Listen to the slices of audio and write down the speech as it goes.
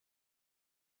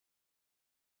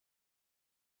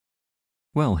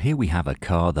Well, here we have a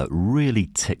car that really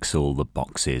ticks all the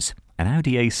boxes. An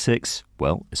Audi A6,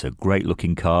 well, it's a great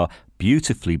looking car,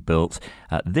 beautifully built.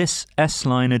 This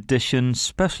S-Line edition,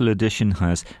 special edition,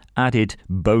 has added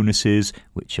bonuses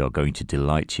which are going to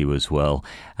delight you as well.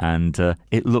 And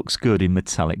it looks good in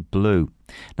metallic blue.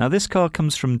 Now this car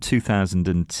comes from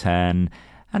 2010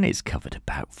 and it's covered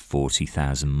about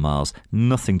 40,000 miles.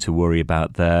 Nothing to worry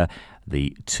about there.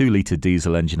 The 2-litre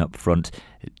diesel engine up front,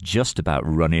 just about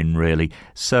running really,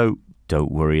 so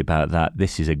don't worry about that.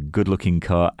 This is a good looking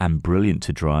car and brilliant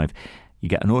to drive. You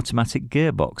get an automatic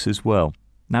gearbox as well.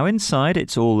 Now inside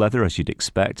it's all leather as you'd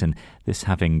expect, and this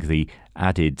having the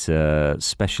added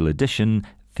special edition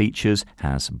features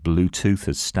has Bluetooth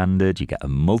as standard. You get a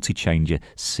multichanger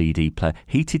CD player,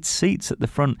 heated seats at the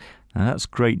front. Now that's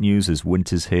great news as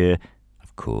winter's here.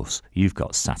 Of course, you've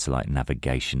got satellite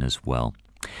navigation as well.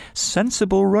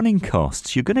 Sensible running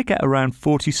costs. You're going to get around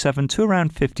 47 to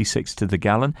around 56 to the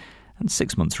gallon, and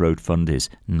 6 months road fund is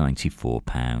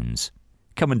 £94.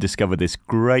 Come and discover this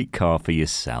great car for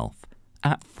yourself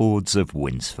at Fords of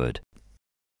Winsford.